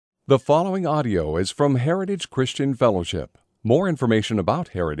The following audio is from Heritage Christian Fellowship. More information about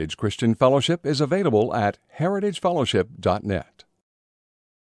Heritage Christian Fellowship is available at heritagefellowship.net.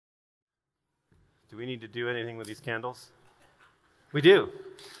 Do we need to do anything with these candles? We do.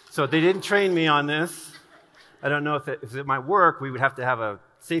 So they didn't train me on this. I don't know if it might work. We would have to have a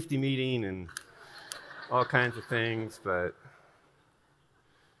safety meeting and all kinds of things, but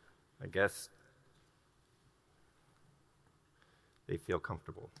I guess they feel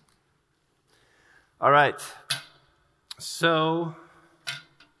comfortable. All right. So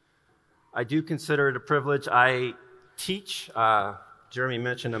I do consider it a privilege. I teach. Jeremy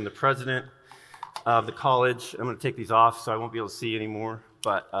mentioned I'm the president of the college. I'm going to take these off so I won't be able to see anymore,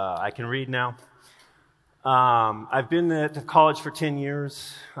 but I can read now. I've been at the college for 10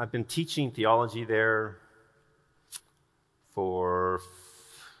 years. I've been teaching theology there for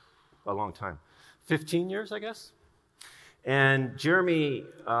a long time. 15 years, I guess. And Jeremy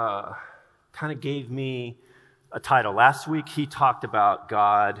kind of gave me a title. Last week he talked about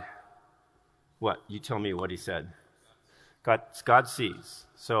God. What? You tell me what he said. God sees.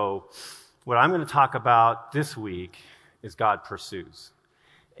 So what I'm going to talk about this week is God pursues.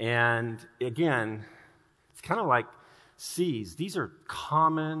 And again, it's kind of like sees. These are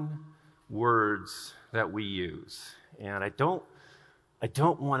common words that we use. And I don't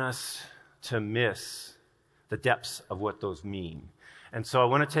want us to miss the depths of what those mean. And so I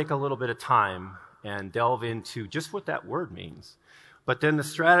want to take a little bit of time and delve into just what that word means. But then the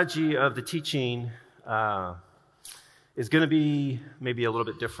strategy of the teaching is going to be maybe a little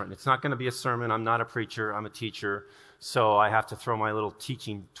bit different. It's not going to be a sermon. I'm not a preacher. I'm a teacher. So I have to throw my little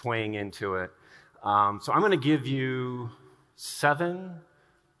teaching twang into it. So I'm going to give you 7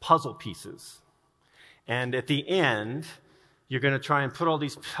 puzzle pieces. And at the end, you're going to try and put all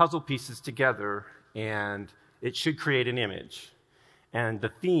these puzzle pieces together, and it should create an image. And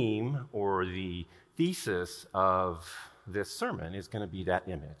the theme or the thesis of this sermon is going to be that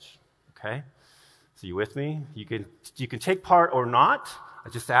image. Okay? So you with me? You can take part or not. I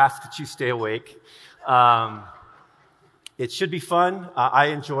just ask that you stay awake. It should be fun. I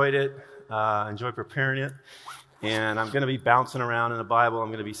enjoyed it. Enjoyed preparing it. And I'm going to be bouncing around in the Bible. I'm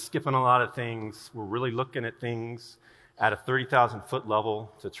going to be skipping a lot of things. We're really looking at things at a 30,000-foot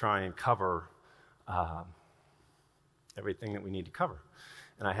level to try and cover everything that we need to cover.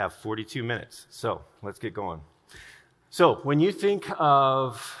 And I have 42 minutes. So let's get going. So when you think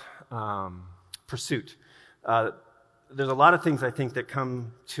of pursuit, there's a lot of things I think that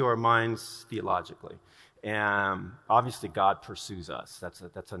come to our minds theologically. And obviously God pursues us.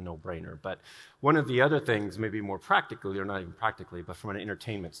 That's a no-brainer. But one of the other things, maybe more practically, or not even practically, but from an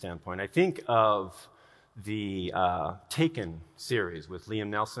entertainment standpoint, I think of the Taken series with Liam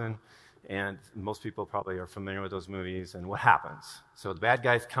Neeson. And most people probably are familiar with those movies. And what happens? So the bad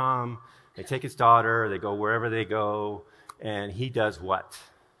guys come, they take his daughter, they go wherever they go, and he does what?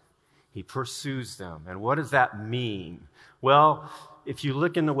 He pursues them. And what does that mean? Well, if you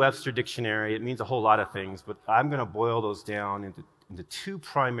look in the Webster Dictionary, it means a whole lot of things, but I'm going to boil those down into 2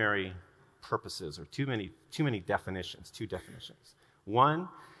 primary purposes, or too many definitions, 2 definitions. One,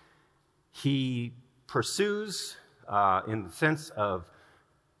 he pursues in the sense of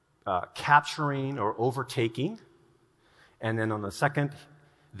capturing or overtaking. And then on the second,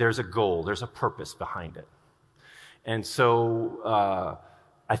 there's a goal, there's a purpose behind it. And so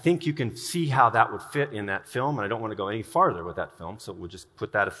I think you can see how that would fit in that film, and I don't want to go any farther with that film, so we'll just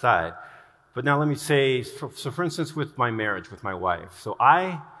put that aside. But now let me say, for instance, with my marriage with my wife. So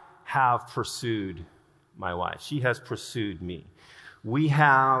I have pursued my wife. She has pursued me. We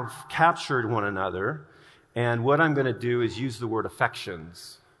have captured one another, and what I'm going to do is use the word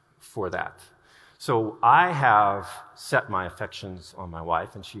affections for that. So I have set my affections on my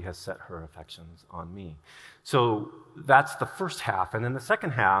wife, and she has set her affections on me. So that's the first half. And then the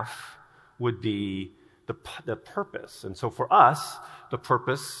second half would be the purpose. And so for us, the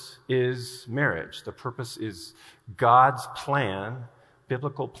purpose is marriage. The purpose is God's plan,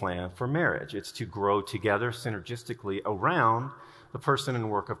 biblical plan for marriage. It's to grow together synergistically around the person and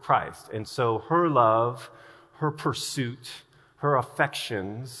work of Christ. And so her love, her pursuit, her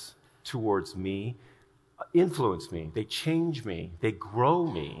affections towards me influence me. They change me. They grow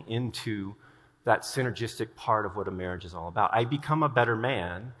me into that synergistic part of what a marriage is all about. I become a better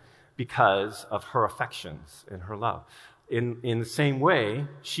man because of her affections and her love. In the same way,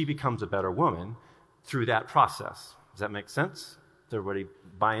 she becomes a better woman through that process. Does that make sense? Does everybody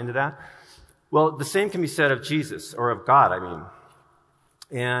buy into that? Well, the same can be said of Jesus, or of God, I mean.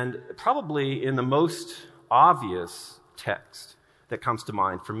 And probably in the most obvious text that comes to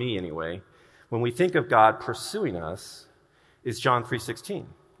mind, for me anyway, when we think of God pursuing us, is John 3:16,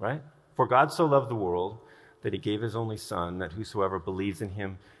 right? For God so loved the world that he gave his only Son, that whosoever believes in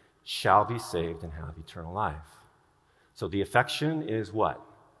him shall be saved and have eternal life. So the affection is what?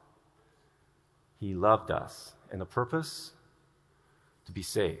 He loved us. And the purpose? To be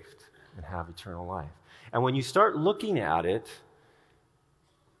saved and have eternal life. And when you start looking at it,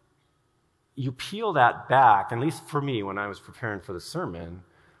 you peel that back, at least for me when I was preparing for the sermon,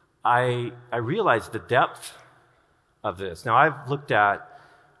 I realized the depth of this. Now, I've looked at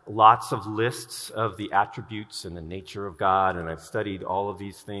lots of lists of the attributes and the nature of God, and I've studied all of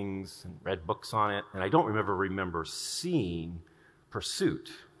these things and read books on it, and I don't remember seeing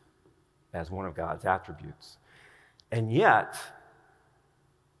pursuit as one of God's attributes. And yet,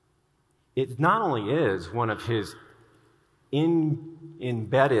 it not only is one of his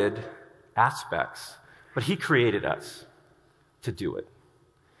embedded aspects, but he created us to do it.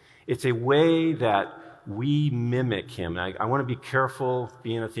 It's a way that we mimic him. And I want to be careful,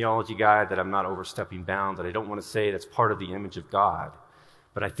 being a theology guy, that I'm not overstepping bounds, that I don't want to say that's part of the image of God.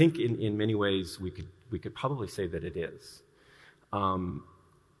 But I think in many ways we could probably say that it is.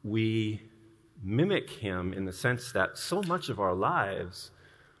 We mimic him in the sense that so much of our lives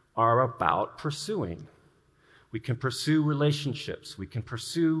are about pursuing. We can pursue relationships. We can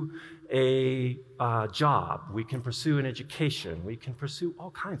pursue a job. We can pursue an education. We can pursue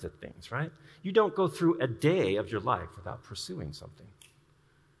all kinds of things, right? You don't go through a day of your life without pursuing something.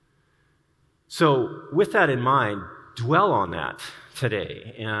 So with that in mind, dwell on that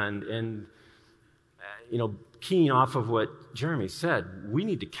today. And keying off of what Jeremy said, we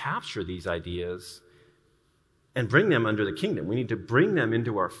need to capture these ideas and bring them under the kingdom. We need to bring them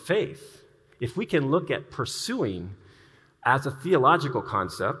into our faith. If we can look at pursuing as a theological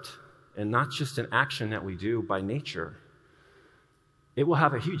concept and not just an action that we do by nature, it will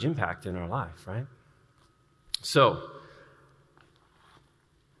have a huge impact in our life, right? So,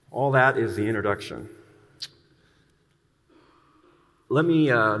 all that is the introduction. Let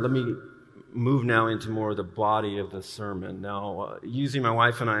me move now into more of the body of the sermon. Now, using my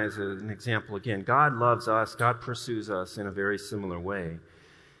wife and I as an example again, God loves us, God pursues us in a very similar way.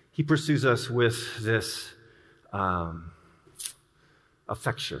 He pursues us with this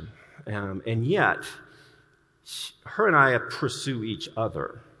affection. And yet, her and I pursue each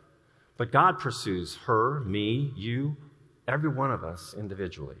other. But God pursues her, me, you, every one of us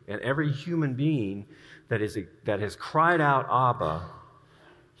individually. And every human being that has cried out, Abba,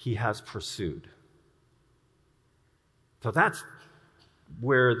 he has pursued. So that's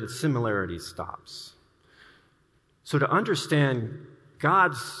where the similarity stops. So to understand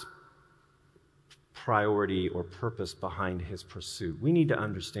God's priority or purpose behind his pursuit, we need to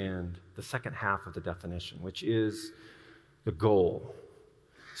understand the second half of the definition, which is the goal.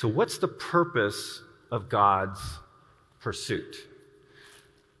 So what's the purpose of God's pursuit?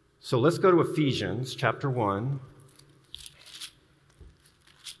 So let's go to Ephesians chapter 1.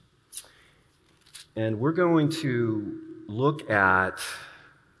 And we're going to look at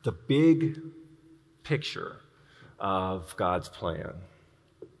the big picture of God's plan.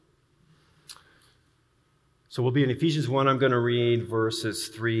 So we'll be in Ephesians 1. I'm going to read verses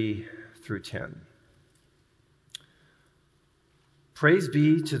 3 through 10. Praise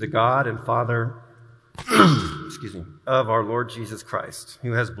be to the God and Father of our Lord Jesus Christ,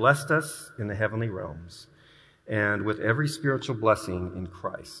 who has blessed us in the heavenly realms and with every spiritual blessing in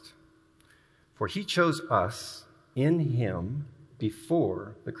Christ. For he chose us in him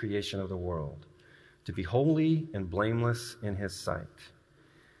before the creation of the world, to be holy and blameless in his sight.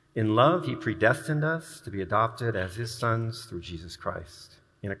 In love, he predestined us to be adopted as his sons through Jesus Christ,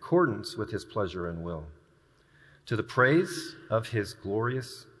 in accordance with his pleasure and will, to the praise of his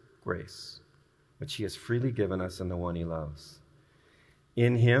glorious grace, which he has freely given us in the one he loves.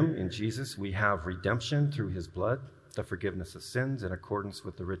 In him, in Jesus, we have redemption through his blood, the forgiveness of sins in accordance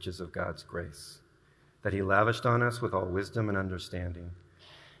with the riches of God's grace, that he lavished on us with all wisdom and understanding.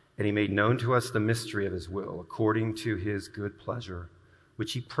 And he made known to us the mystery of his will, according to his good pleasure,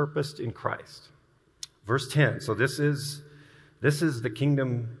 which he purposed in Christ. Verse 10, so this is the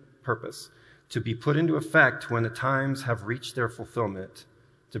kingdom purpose, to be put into effect when the times have reached their fulfillment,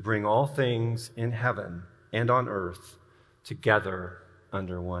 to bring all things in heaven and on earth together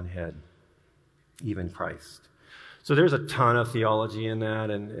under one head, even Christ. So there's a ton of theology in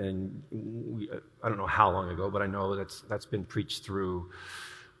that, and I don't know how long ago, but I know that's been preached through.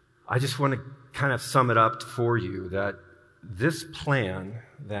 I just want to kind of sum it up for you that this plan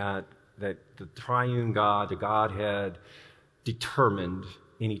that the triune God, the Godhead, determined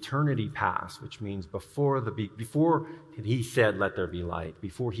in eternity past, which means before he said, "Let there be light,"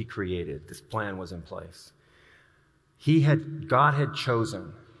 before he created, this plan was in place. God had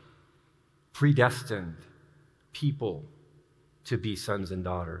chosen predestined people to be sons and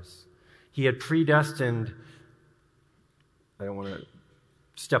daughters. He had predestined, I don't want to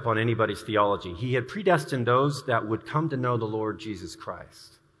step on anybody's theology, he had predestined those that would come to know the Lord Jesus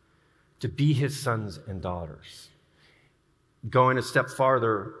Christ to be his sons and daughters. Going a step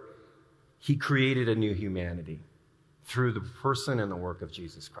farther, he created a new humanity through the person and the work of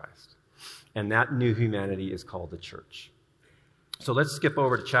Jesus Christ. And that new humanity is called the church. So let's skip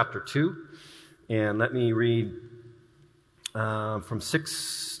over to chapter 2, and let me read from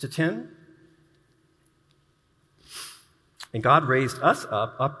 6 to 10. And God raised us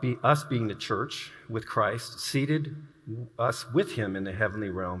up, us being the church, with Christ, seated us with him in the heavenly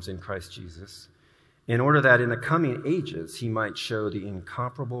realms in Christ Jesus, in order that in the coming ages he might show the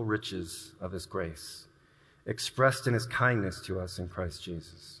incomparable riches of his grace, expressed in his kindness to us in Christ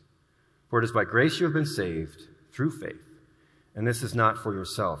Jesus. For it is by grace you have been saved, through faith. And this is not for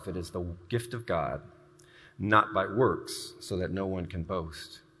yourself, it is the gift of God, not by works, so that no one can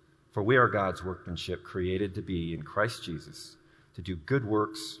boast. For we are God's workmanship, created to be in Christ Jesus, to do good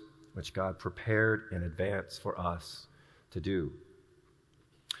works, which God prepared in advance for us to do.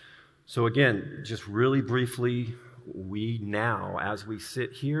 So again, just really briefly, we now, as we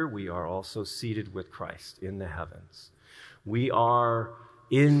sit here, we are also seated with Christ in the heavens. We are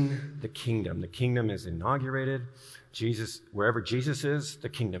in the kingdom. The kingdom is inaugurated. Jesus, wherever Jesus is, the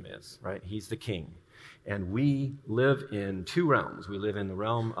kingdom is, right? He's the king. And we live in two realms. We live in the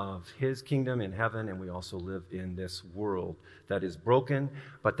realm of his kingdom in heaven, and we also live in this world that is broken,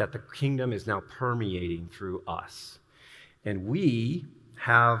 but that the kingdom is now permeating through us. And we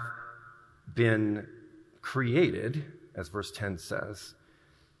have been created, as verse 10 says,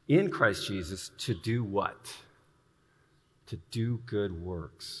 in Christ Jesus to do what? To do good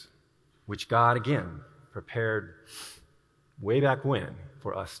works, which God, again, prepared way back when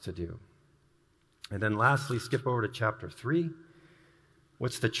for us to do. And then lastly, skip over to chapter 3.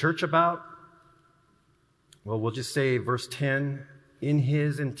 What's the church about? Well, we'll just say verse 10, in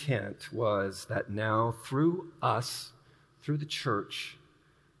his intent was that now through us, through the church,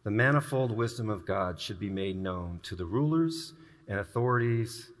 the manifold wisdom of God should be made known to the rulers and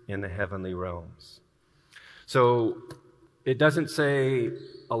authorities in the heavenly realms. So it doesn't say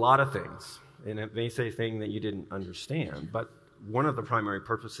a lot of things, and it may say things that you didn't understand, but one of the primary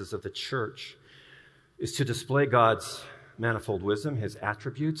purposes of the church is to display God's manifold wisdom, his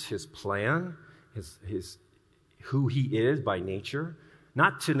attributes, his plan, his who he is by nature,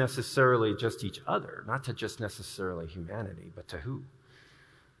 not to necessarily just each other, not to just necessarily humanity, but to who?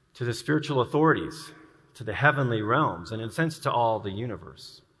 To the spiritual authorities, to the heavenly realms, and in a sense to all the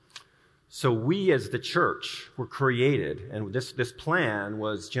universe. So we as the church were created, and this plan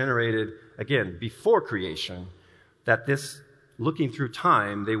was generated, again, before creation, that this, looking through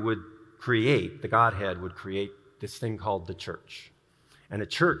time, they would create, the Godhead would create this thing called the church. And the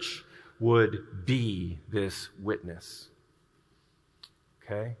church would be this witness.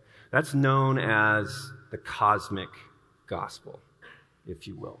 Okay? That's known as the cosmic gospel, if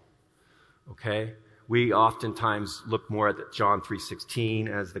you will. Okay? We oftentimes look more at John 3:16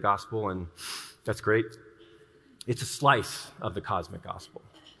 as the gospel, and that's great. It's a slice of the cosmic gospel.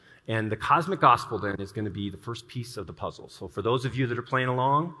 And the cosmic gospel then is going to be the first piece of the puzzle. So for those of you that are playing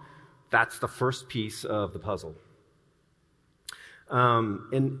along, that's the first piece of the puzzle.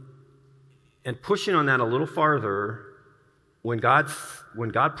 And pushing on that a little farther, when God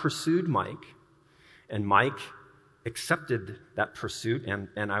pursued Mike, and Mike accepted that pursuit,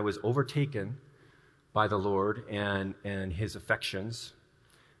 and I was overtaken by the Lord and his affections,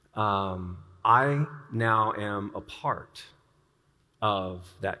 I now am a part of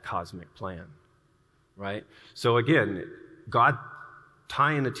that cosmic plan, right? So again, God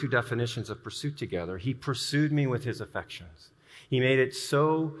tying the two definitions of pursuit together, he pursued me with his affections. He made it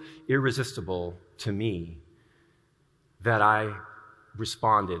so irresistible to me that I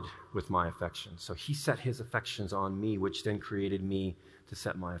responded with my affections. So he set his affections on me, which then created me to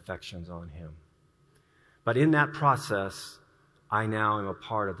set my affections on him. But in that process, I now am a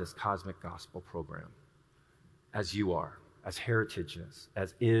part of this cosmic gospel program, as you are, as Heritage is,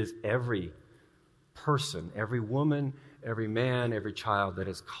 as is every person, every woman, every man, every child that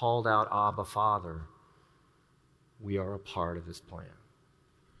is called out, Abba, Father. We are a part of this plan.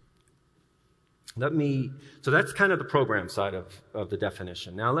 So that's kind of the program side of the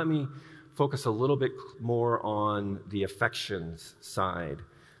definition. Now let me focus a little bit more on the affections side.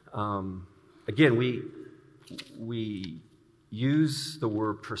 Again, we use the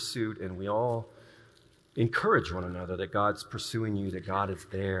word pursuit, and we all encourage one another that God's pursuing you, that God is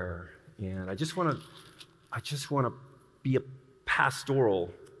there. And I just want to be a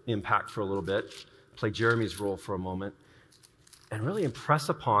pastoral impact for a little bit, play Jeremy's role for a moment, and really impress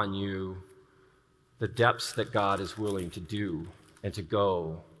upon you the depths that God is willing to do and to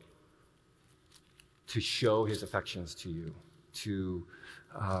go to show his affections to you, to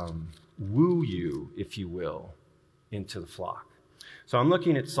woo you, if you will, into the flock. So I'm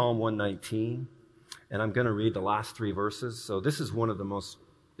looking at Psalm 119, and I'm going to read the last 3 verses. So this is one of the most,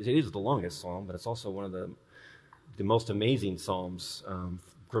 it is the longest psalm, but it's also one of the most amazing psalms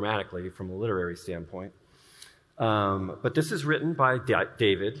grammatically from a literary standpoint. But this is written by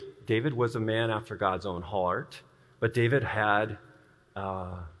David. David was a man after God's own heart, but David had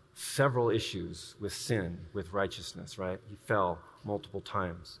several issues with sin, with righteousness, right? He fell multiple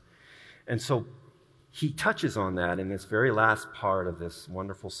times. And so he touches on that in this very last part of this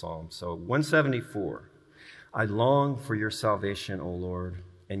wonderful psalm. So 174, I long for your salvation, O Lord,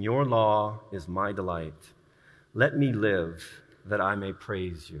 and your law is my delight. Let me live that I may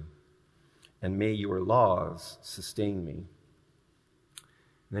praise you, and may your laws sustain me. And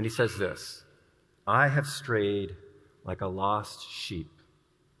then he says this, I have strayed like a lost sheep.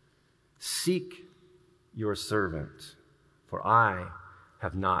 Seek your servant, for I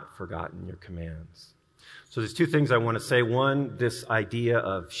have not forgotten your commands. So there's 2 things I want to say. One, this idea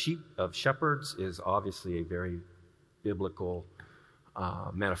of shepherds is obviously a very biblical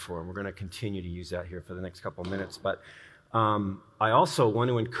metaphor, and we're going to continue to use that here for the next couple of minutes. But I also want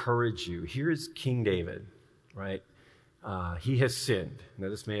to encourage you. Here is King David, right? He has sinned. Now,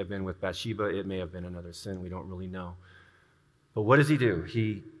 this may have been with Bathsheba. It may have been another sin. We don't really know. But what does he do?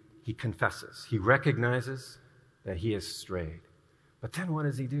 He confesses. He recognizes that he has strayed. But then what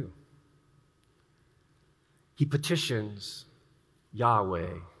does he do? He petitions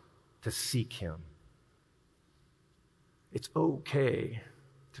Yahweh to seek him. It's okay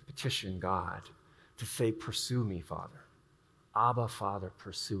to petition God, to say, pursue me, Father. Abba, Father,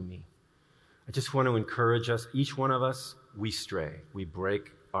 pursue me. I just want to encourage us, each one of us, we stray. We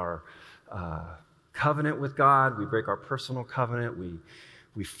break our covenant with God. We break our personal covenant.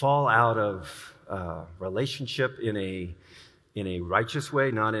 We fall out of relationship in a righteous way,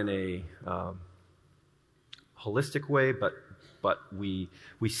 not in a holistic way, but we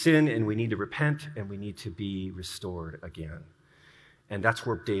sin and we need to repent and we need to be restored again. And that's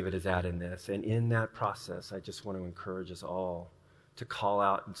where David is at in this. And in that process, I just want to encourage us all to call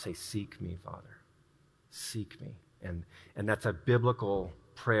out and say, seek me, Father. Seek me. And that's a biblical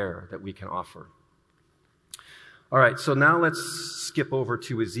prayer that we can offer. All right, so now let's skip over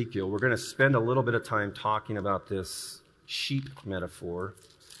to Ezekiel. We're going to spend a little bit of time talking about this sheep metaphor.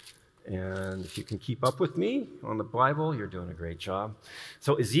 And if you can keep up with me on the Bible, you're doing a great job.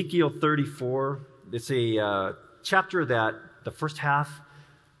 So Ezekiel 34, it's a chapter that the first half,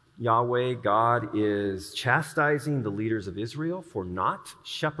 Yahweh, God, is chastising the leaders of Israel for not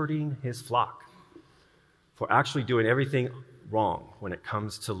shepherding his flock, for actually doing everything wrong when it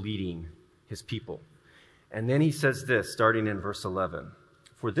comes to leading his people. And then he says this, starting in verse 11,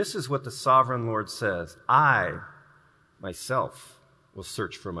 for this is what the sovereign Lord says, I, myself, will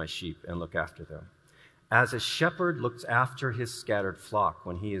search for my sheep and look after them. As a shepherd looks after his scattered flock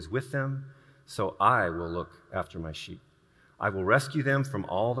when he is with them, so I will look after my sheep. I will rescue them from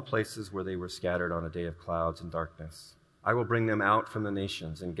all the places where they were scattered on a day of clouds and darkness. I will bring them out from the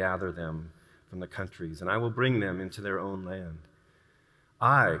nations and gather them from the countries, and I will bring them into their own land.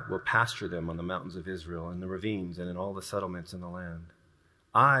 I will pasture them on the mountains of Israel, in the ravines, and in all the settlements in the land.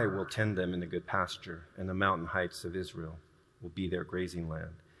 I will tend them in the good pasture, and the mountain heights of Israel will be their grazing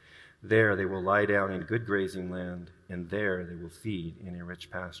land. There they will lie down in good grazing land, and there they will feed in a rich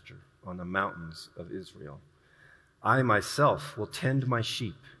pasture on the mountains of Israel. I myself will tend my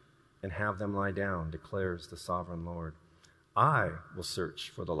sheep and have them lie down, declares the sovereign Lord. I will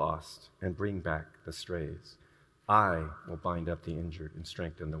search for the lost and bring back the strays. I will bind up the injured and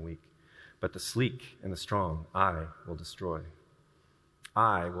strengthen the weak. But the sleek and the strong I will destroy.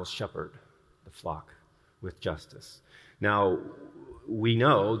 I will shepherd the flock with justice. Now, we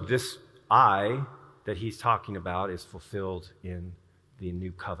know this I that he's talking about is fulfilled in the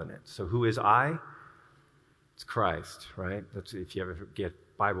new covenant. So who is I? It's Christ, right? That's, if you ever get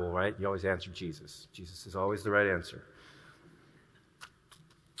Bible right, you always answer Jesus. Jesus is always the right answer.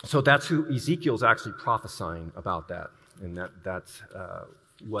 So that's who Ezekiel's actually prophesying about that. And that's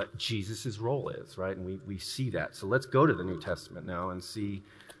what Jesus' role is, right? And we see that. So let's go to the New Testament now and see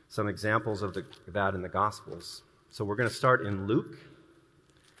some examples of that in the Gospels. So we're going to start in Luke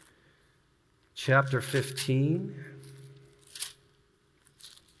chapter 15.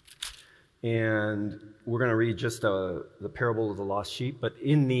 And we're going to read just the parable of the lost sheep. But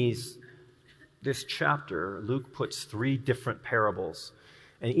in this chapter, Luke puts 3 different parables.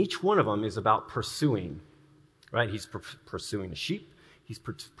 And each one of them is about pursuing, right? He's pursuing a sheep, he's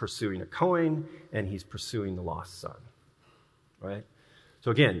pursuing a coin, and he's pursuing the lost son, right?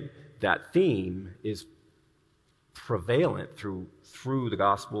 So again, that theme is prevalent through the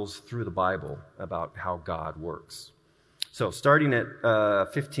Gospels, through the Bible, about how God works. So starting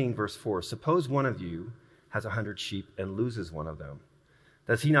at 15, verse 4, suppose one of you has 100 sheep and loses one of them.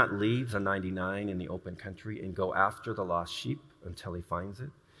 Does he not leave the 99 in the open country and go after the lost sheep until he finds it?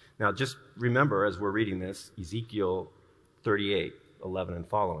 Now, just remember, as we're reading this, Ezekiel 38, 11 and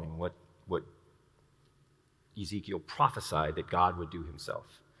following, what Ezekiel prophesied that God would do himself.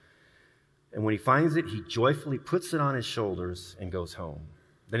 And when he finds it, he joyfully puts it on his shoulders and goes home.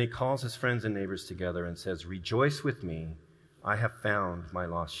 Then he calls his friends and neighbors together and says, rejoice with me, I have found my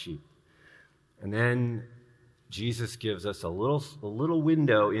lost sheep. And then Jesus gives us a little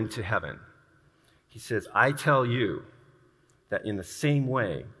window into heaven. He says, I tell you that in the same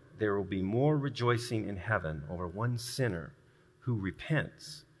way, there will be more rejoicing in heaven over one sinner who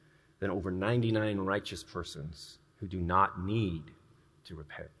repents than over 99 righteous persons who do not need to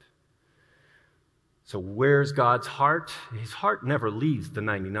repent. So where's God's heart? His heart never leaves the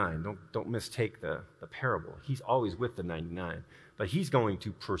 99. Don't mistake the parable. He's always with the 99. But he's going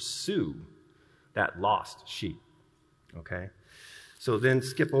to pursue that lost sheep. Okay? So then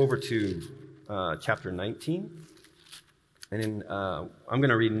skip over to chapter 19. And I'm going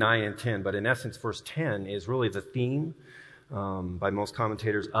to read 9 and 10, but in essence, verse 10 is really the theme by most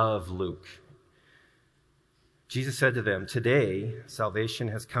commentators of Luke. Jesus said to them, today salvation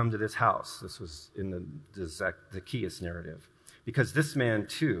has come to this house. This was in the Zacchaeus narrative. Because this man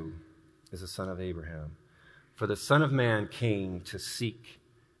too is a son of Abraham. For the Son of Man came to seek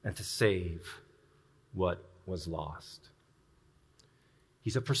and to save what was lost.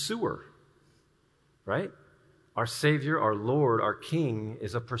 He's a pursuer, right? Our Savior, our Lord, our King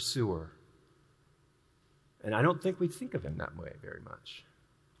is a pursuer. And I don't think we think of him that way very much.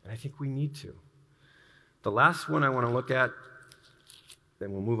 And I think we need to. The last one I want to look at,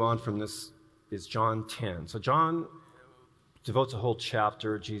 then we'll move on from this, is John 10. So John devotes a whole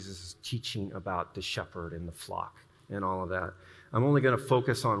chapter, Jesus' teaching about the shepherd and the flock and all of that. I'm only going to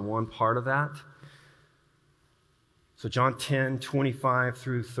focus on one part of that. So John 10, 25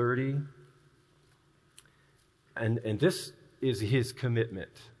 through 30. And this is his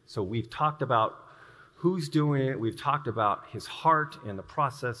commitment. So we've talked about who's doing it. We've talked about his heart and the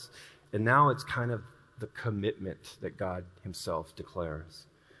process. And now it's kind of the commitment that God himself declares.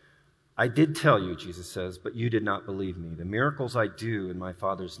 I did tell you, Jesus says, but you did not believe me. The miracles I do in my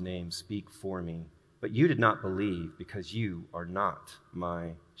Father's name speak for me. But you did not believe because you are not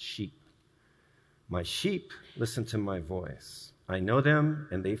my sheep. My sheep listen to my voice. I know them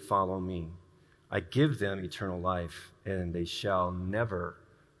and they follow me. I give them eternal life and they shall never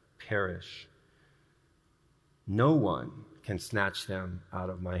perish. No one can snatch them out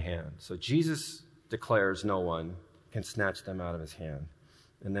of my hand. So Jesus declares no one can snatch them out of his hand.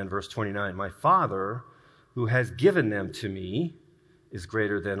 And then verse 29, my Father who has given them to me is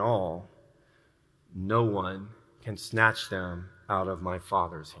greater than all. No one can snatch them out of my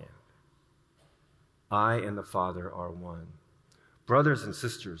Father's hand. I and the Father are one. Brothers and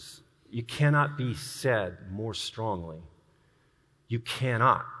sisters, you cannot be said more strongly. You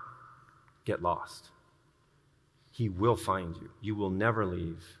cannot get lost. He will find you. You will never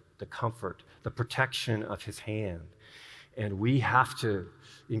leave the comfort, the protection of his hand. And we have to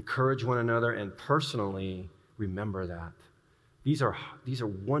encourage one another and personally remember that. These are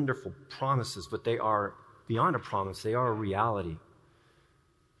wonderful promises, but they are beyond a promise. They are a reality.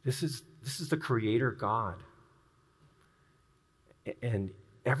 This is the Creator God. And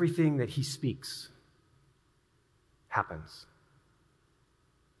everything that he speaks happens.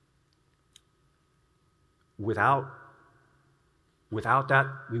 Without that,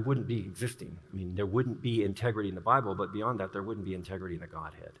 we wouldn't be existing. I mean, there wouldn't be integrity in the Bible, but beyond that, there wouldn't be integrity in the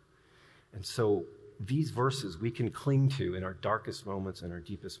Godhead. And so these verses we can cling to in our darkest moments and our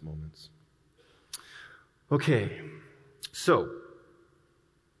deepest moments. Okay, so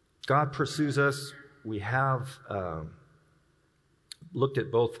God pursues us. We have looked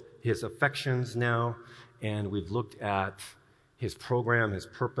at both his affections now, and we've looked at his program, his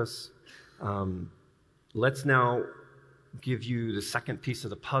purpose. Let's now give you the second piece of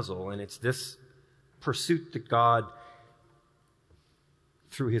the puzzle, and it's this pursuit that God,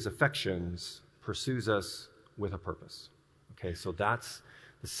 through his affections, pursues us with a purpose. Okay, so that's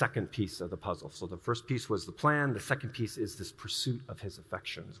the second piece of the puzzle. So the first piece was the plan. The second piece is this pursuit of his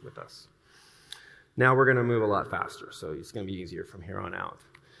affections with us. Now we're going to move a lot faster, so it's going to be easier from here on out.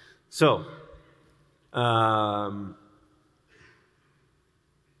 So,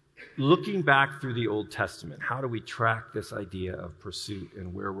 looking back through the Old Testament, how do we track this idea of pursuit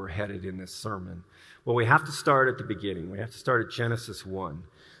and where we're headed in this sermon? Well, we have to start at the beginning. We have to start at Genesis 1.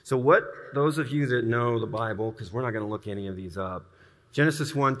 So those of you that know the Bible, because we're not going to look any of these up,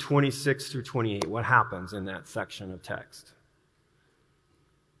 Genesis 1, 26 through 28, what happens in that section of text?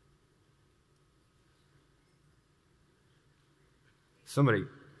 Somebody.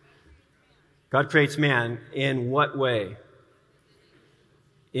 God creates man in what way?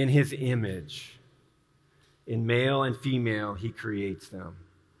 In his image. In male and female, he creates them.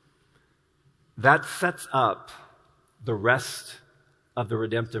 That sets up the rest of the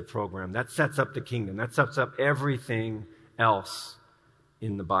redemptive program. That sets up the kingdom. That sets up everything else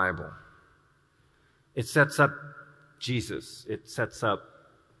in the Bible. It sets up Jesus. It sets up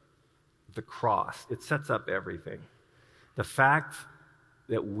the cross. It sets up everything. The fact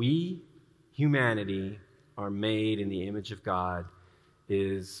that we, humanity, are made in the image of God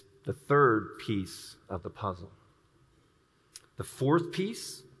is the third piece of the puzzle. The fourth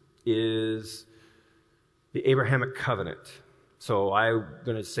piece is the Abrahamic covenant. So I'm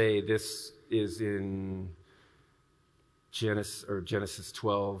going to say this is in Genesis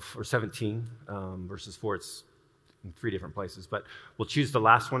 12 or 17, verses 4. It's in 3 different places, but we'll choose the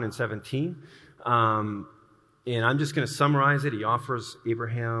last one in 17. And I'm just going to summarize it. He offers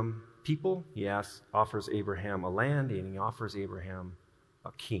Abraham people. He offers Abraham a land, and he offers Abraham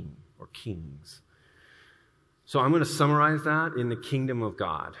a king or kings. So I'm going to summarize that in the kingdom of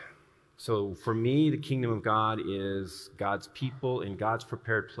God. So for me, the kingdom of God is God's people in God's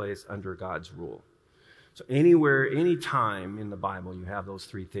prepared place under God's rule. So anywhere, anytime in the Bible you have those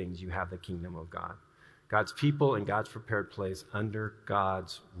 3 things, you have the kingdom of God. God's people in God's prepared place under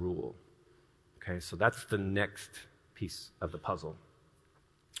God's rule. Okay, so that's the next piece of the puzzle.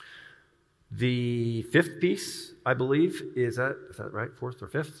 The 5th piece, I believe, is that right? 4th or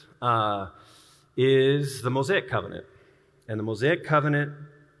 5th? Is the Mosaic covenant. And the Mosaic covenant,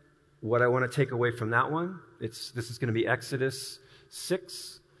 what I want to take away from that one, this is going to be Exodus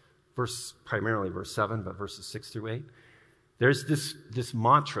 6, primarily verse 7, but verses 6 through 8. There's this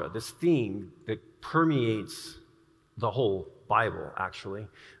mantra, this theme that permeates the whole Bible, actually.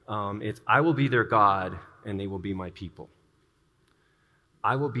 It's, I will be their God, and they will be my people.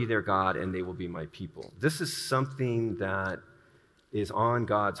 I will be their God, and they will be my people. This is something that is on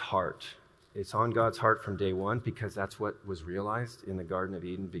God's heart. It's on God's heart from day one because that's what was realized in the Garden of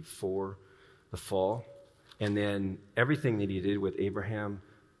Eden before the fall. And then everything that he did with Abraham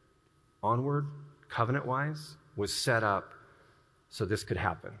onward, covenant-wise, was set up so this could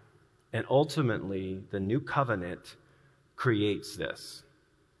happen. And ultimately, the new covenant creates this.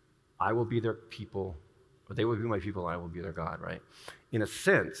 I will be their people, or they will be my people, and I will be their God, right? In a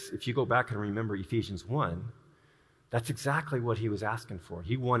sense, if you go back and remember Ephesians 1, that's exactly what he was asking for.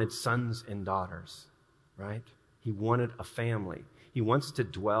 He wanted sons and daughters, right? He wanted a family. He wants to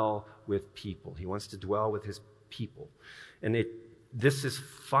dwell with people. He wants to dwell with his people. And this is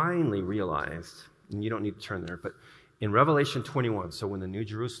finally realized, and you don't need to turn there, but in Revelation 21, so when the New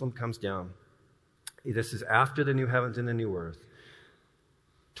Jerusalem comes down, this is after the new heavens and the new earth.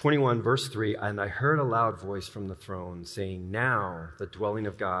 21, verse 3, and I heard a loud voice from the throne saying, now the dwelling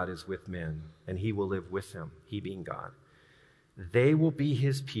of God is with men, and he will live with them, he being God. They will be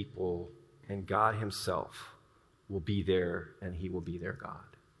his people, and God himself will be there, and he will be their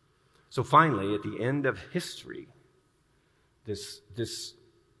God. So finally, at the end of history, this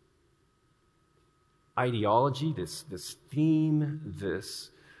ideology, this theme, this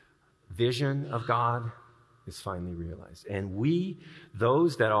vision of God is finally realized. And we,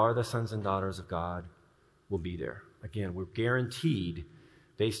 those that are the sons and daughters of God, will be there. Again, we're guaranteed,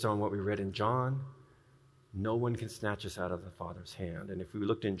 based on what we read in John, no one can snatch us out of the Father's hand. And if we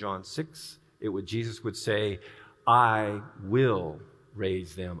looked in John 6, Jesus would say, I will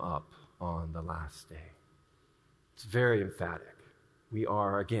raise them up on the last day. It's very emphatic.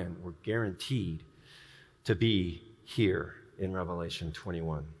 we're guaranteed to be here in Revelation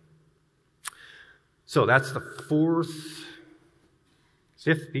 21. So that's the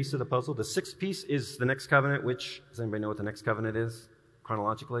fifth piece of the puzzle. The sixth piece is the next covenant, which, does anybody know what the next covenant is,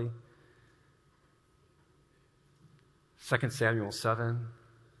 chronologically? 2 Samuel 7.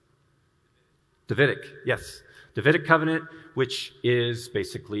 Davidic, yes. Davidic covenant, which is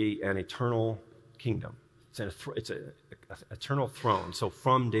basically an eternal kingdom. It's an eternal throne. So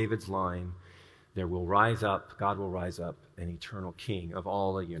from David's line, God will rise up, an eternal king of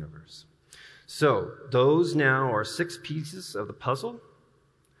all the universe. So those now are 6 pieces of the puzzle.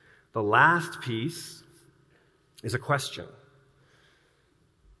 The last piece is a question.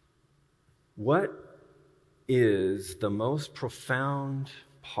 What is the most profound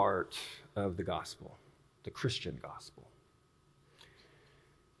part of the gospel, the Christian gospel.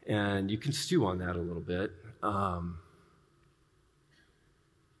 And you can stew on that a little bit. I'm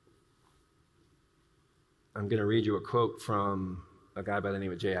going to read you a quote from a guy by the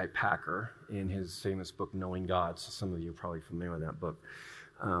name of J.I. Packer in his famous book, Knowing God. So some of you are probably familiar with that book.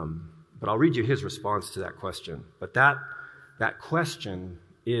 But I'll read you his response to that question. But that question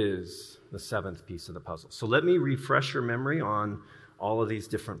is the seventh piece of the puzzle. So let me refresh your memory on all of these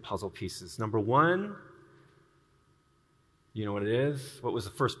different puzzle pieces. Number one, you know what it is? What was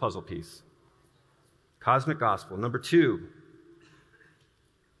the first puzzle piece? Cosmic gospel. Number two,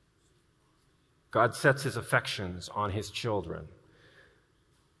 God sets his affections on his children.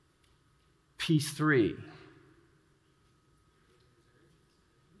 Piece three,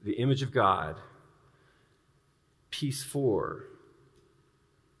 the image of God. Piece four,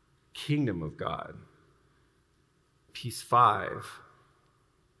 kingdom of God. Piece five,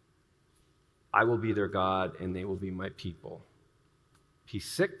 I will be their God and they will be my people. Piece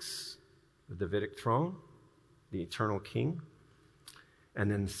six, the Davidic throne, the eternal king. And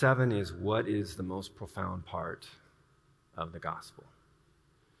then seven is what is the most profound part of the gospel.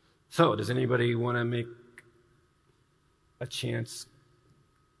 So, does anybody want to make a chance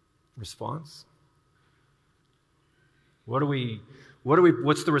response?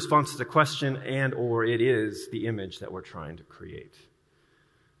 What's the response to the question and or it is the image that we're trying to create?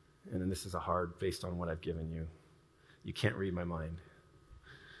 And then this is based on what I've given you. You can't read my mind.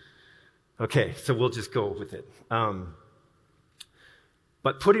 Okay, so we'll just go with it.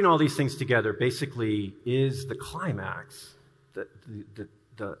 But putting all these things together basically is the climax, the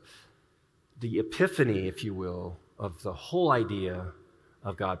epiphany, if you will, of the whole idea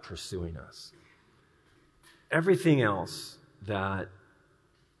of God pursuing us. Everything else that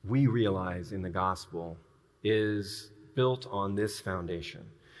we realize in the gospel is built on this foundation.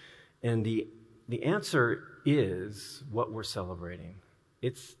 And the answer is what we're celebrating.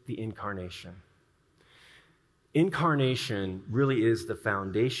 It's the incarnation. Incarnation really is the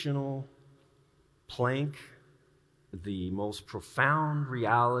foundational plank, the most profound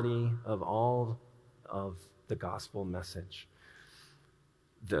reality of all of the gospel message.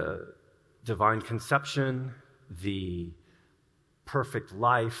 The divine conception, the perfect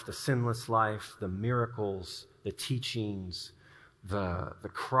life, the sinless life, the miracles, the teachings, the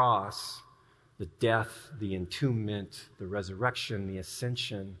cross, the death, the entombment, the resurrection, the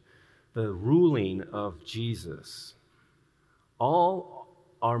ascension, the ruling of Jesus, all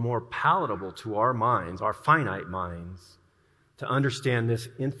are more palatable to our minds, our finite minds, to understand this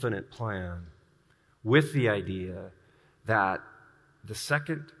infinite plan with the idea that the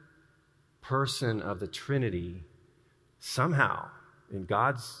second person of the Trinity somehow, in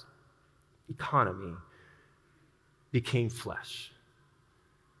God's economy, became flesh.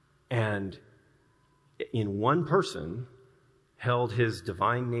 And in one person, held his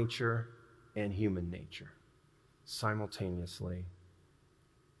divine nature and human nature simultaneously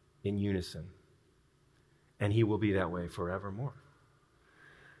in unison. And he will be that way forevermore.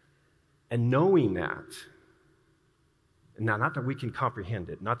 And knowing that, now not that we can comprehend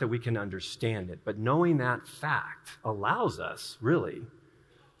it, not that we can understand it, but knowing that fact allows us really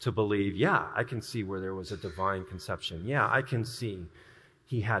to believe, yeah, I can see where there was a divine conception. Yeah, I can see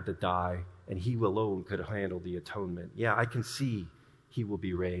he had to die and he alone could handle the atonement. Yeah, I can see he will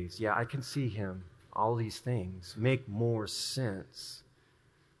be raised. Yeah, I can see him. All these things make more sense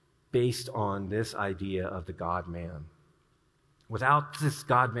based on this idea of the God-man. Without this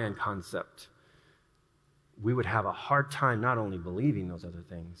God-man concept, we would have a hard time not only believing those other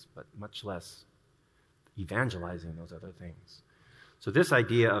things, but much less evangelizing those other things. So this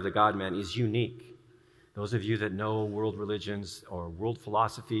idea of the God-man is unique. Those of you that know world religions or world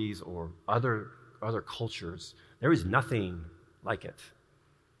philosophies or other cultures, there is nothing like it.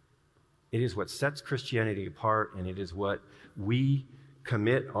 It is what sets Christianity apart, and it is what we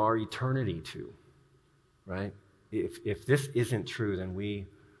commit our eternity to, right? If this isn't true, then we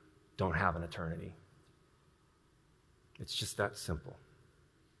don't have an eternity. It's just that simple.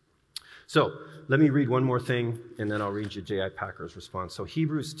 So let me read one more thing, and then I'll read you J.I. Packer's response. So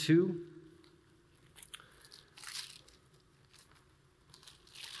Hebrews 2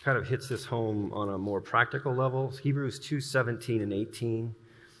 kind of hits this home on a more practical level. Hebrews 2:17 and 18.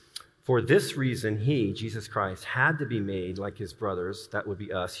 For this reason, he, Jesus Christ, had to be made like his brothers, that would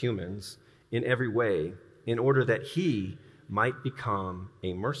be us humans, in every way, in order that he might become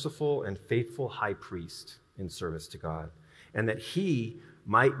a merciful and faithful high priest in service to God, and that he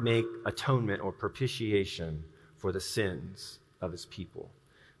might make atonement or propitiation for the sins of his people.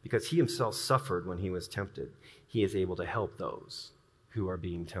 Because he himself suffered when he was tempted, he is able to help those who are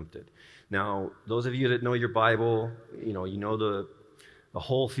being tempted. Now, those of you that know your Bible, you know the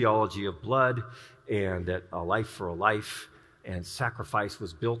whole theology of blood, and that a life for a life, and sacrifice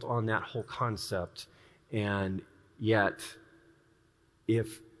was built on that whole concept. And yet,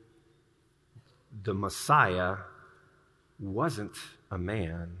 if the Messiah wasn't a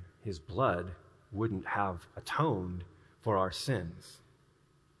man, his blood wouldn't have atoned for our sins.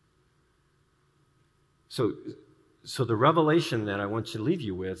 So the revelation that I want you to leave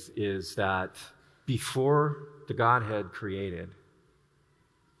you with is that before the Godhead created,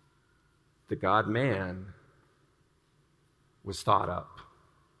 the God-man was thought up.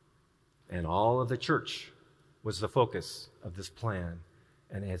 And all of the church was the focus of this plan.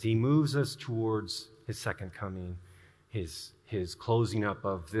 And as he moves us towards his second coming, his closing up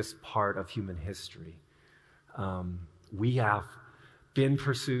of this part of human history, we have been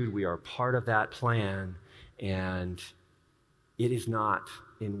pursued. We are part of that plan, and it is not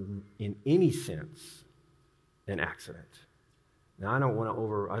in any sense an accident. Now, I don't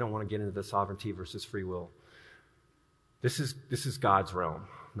want to get into the sovereignty versus free will. This is God's realm,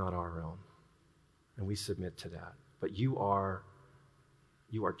 not our realm, and we submit to that. But you are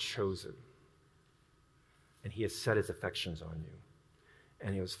chosen, and he has set his affections on you,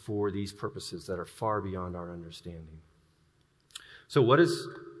 and it was for these purposes that are far beyond our understanding. So what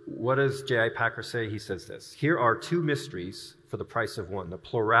does J.I. Packer say? He says this: here are two mysteries for the price of one: the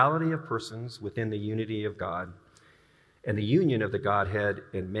plurality of persons within the unity of God, and the union of the Godhead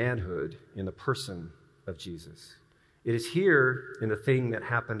and manhood in the person of Jesus. It is here in the thing that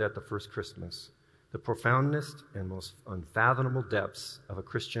happened at the first Christmas, the profoundest and most unfathomable depths of a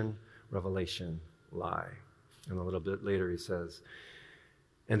Christian revelation lie. And a little bit later he says,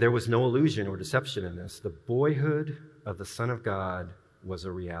 and there was no illusion or deception in this. The boyhood of the Son of God was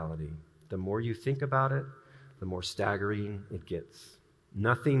a reality. The more you think about it, the more staggering it gets.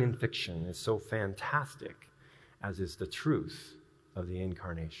 Nothing in fiction is so fantastic as is the truth of the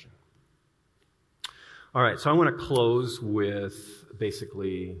incarnation. All right, so I want to close with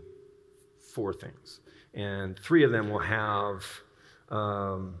basically 4 things. And 3 of them will have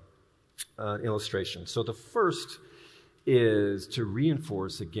an illustration. So the first is to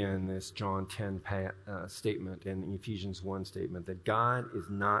reinforce again this John 10 statement and Ephesians 1 statement that God is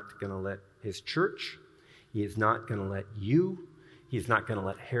not going to let his church, he is not going to let you, he is not going to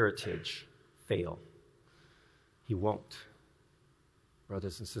let Heritage fail. He won't.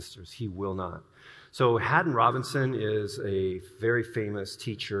 Brothers and sisters, he will not. So Haddon Robinson is a very famous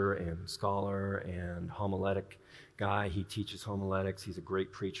teacher and scholar and homiletic guy. He teaches homiletics. He's a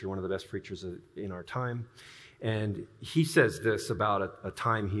great preacher, one of the best preachers in our time. And he says this about a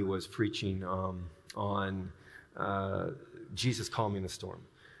time he was preaching on Jesus calming the storm.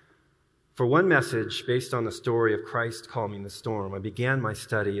 For one message based on the story of Christ calming the storm, I began my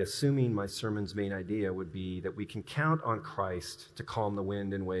study assuming my sermon's main idea would be that we can count on Christ to calm the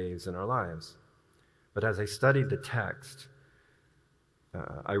wind and waves in our lives. But as I studied the text,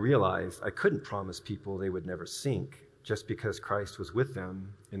 I realized I couldn't promise people they would never sink just because Christ was with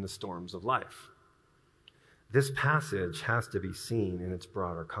them in the storms of life. This passage has to be seen in its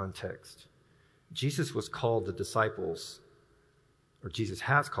broader context. Jesus has called the disciples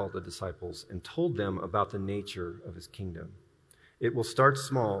and told them about the nature of his kingdom. It will start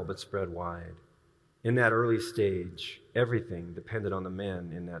small but spread wide. In that early stage, everything depended on the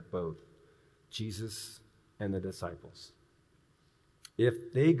men in that boat, Jesus and the disciples.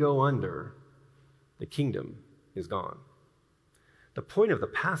 If they go under, the kingdom is gone. The point of the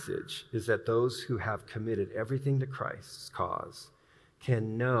passage is that those who have committed everything to Christ's cause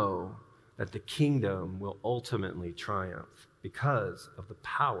can know that the kingdom will ultimately triumph because of the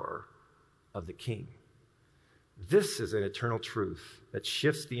power of the King. This is an eternal truth that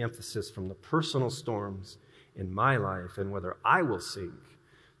shifts the emphasis from the personal storms in my life and whether I will sink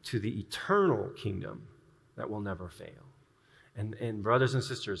to the eternal kingdom that will never fail. And brothers and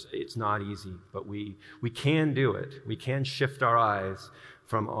sisters, it's not easy, but we can do it. We can shift our eyes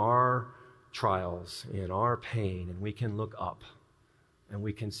from our trials and our pain, and we can look up, and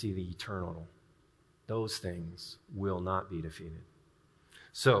we can see the eternal. Those things will not be defeated.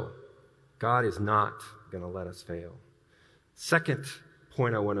 So, God is not going to let us fail. Second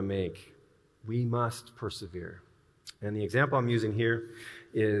point I want to make, we must persevere. And the example I'm using here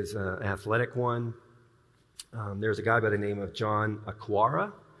is an athletic one. There's a guy by the name of John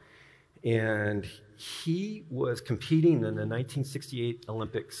Aquara, and he was competing in the 1968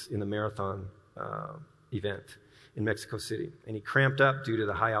 Olympics in the marathon event in Mexico City, and he cramped up due to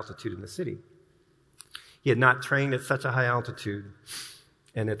the high altitude in the city. He had not trained at such a high altitude,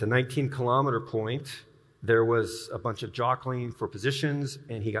 and at the 19-kilometer point, There was a bunch of jockeying for positions,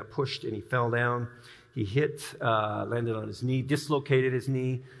 and he got pushed and he fell down. He landed on his knee, dislocated his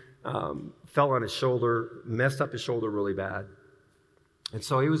knee, fell on his shoulder, messed up his shoulder really bad. And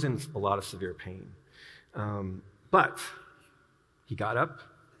so he was in a lot of severe pain. But he got up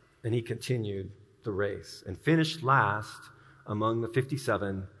and he continued the race and finished last among the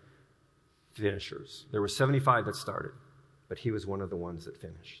 57 finishers. There were 75 that started, but he was one of the ones that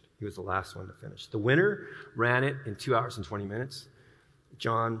finished. He was the last one to finish. The winner ran it in 2 hours and 20 minutes.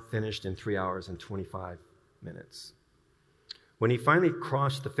 John finished in 3 hours and 25 minutes. When he finally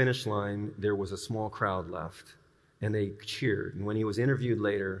crossed the finish line, there was a small crowd left, and they cheered. And when he was interviewed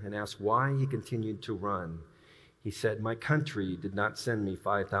later and asked why he continued to run, he said, "My country did not send me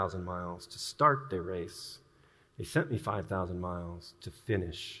 5,000 miles to start the race. They sent me 5,000 miles to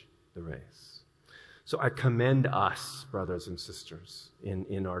finish the race." So I commend us, brothers and sisters,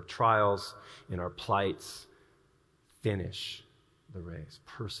 in our trials, in our plights, finish the race,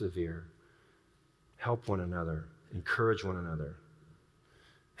 persevere, help one another, encourage one another.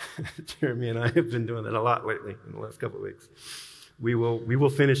 Jeremy and I have been doing that a lot lately in the last couple of weeks. We will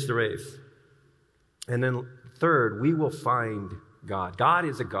finish the race. And then third, we will find God. God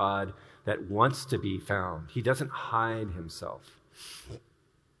is a God that wants to be found. He doesn't hide himself.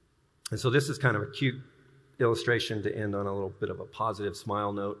 And so this is kind of a cute illustration to end on a little bit of a positive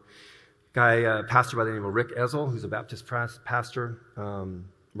smile note. Pastor by the name of Rick Ezel, who's a Baptist pastor,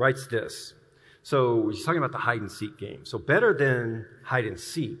 writes this. So he's talking about the hide and seek game. So better than hide and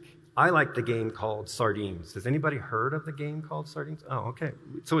seek, I like the game called Sardines. Has anybody heard of the game called Sardines? Oh, okay.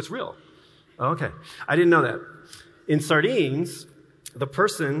 So it's real. Okay. I didn't know that. In Sardines, the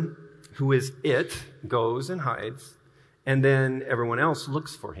person who is it goes and hides, and then everyone else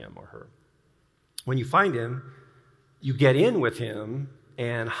looks for him or her. When you find him, you get in with him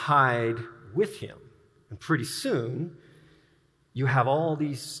and hide with him. And pretty soon, you have all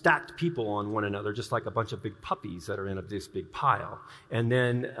these stacked people on one another, just like a bunch of big puppies that are in this big pile. And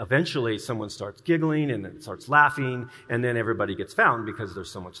then eventually someone starts giggling and then starts laughing, and then everybody gets found because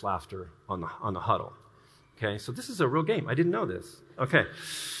there's so much laughter on the huddle. Okay, so this is a real game. I didn't know this. Okay.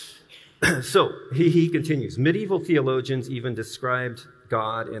 So he continues. Medieval theologians even described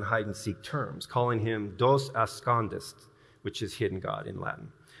God in hide-and-seek terms, calling him dos ascondis, which is hidden God in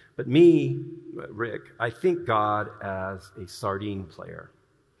Latin. But me, Rick, I think God as a sardine player.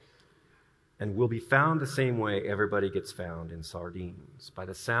 And will be found the same way everybody gets found in sardines, by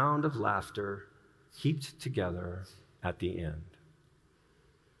the sound of laughter heaped together at the end.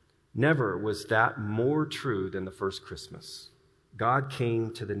 Never was that more true than the first Christmas. God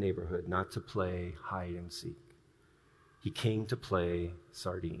came to the neighborhood not to play hide and seek. He came to play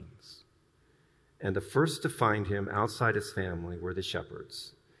sardines. And the first to find him outside his family were the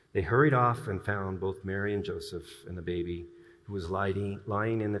shepherds. They hurried off and found both Mary and Joseph and the baby who was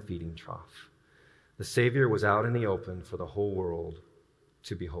lying in the feeding trough. The Savior was out in the open for the whole world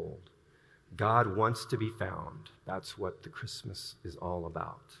to behold. God wants to be found. That's what the Christmas is all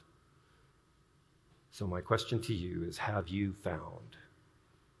about. So my question to you is, have you found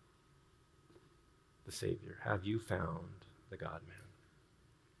the Savior? Have you found the God-man?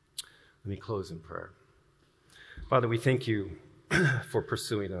 Let me close in prayer. Father, we thank you for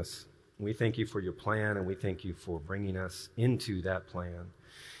pursuing us. We thank you for your plan, and we thank you for bringing us into that plan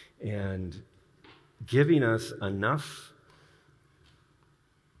and giving us enough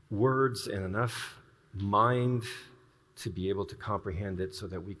words and enough mind to be able to comprehend it so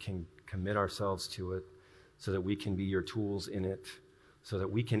that we can commit ourselves to it, so that we can be your tools in it, so that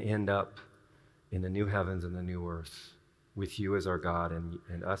we can end up in the new heavens and the new earth with you as our God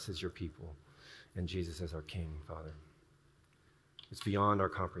and us as your people and Jesus as our King, Father. It's beyond our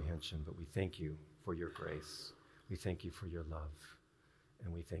comprehension, but we thank you for your grace. We thank you for your love,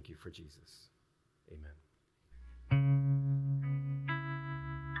 and we thank you for Jesus. Amen.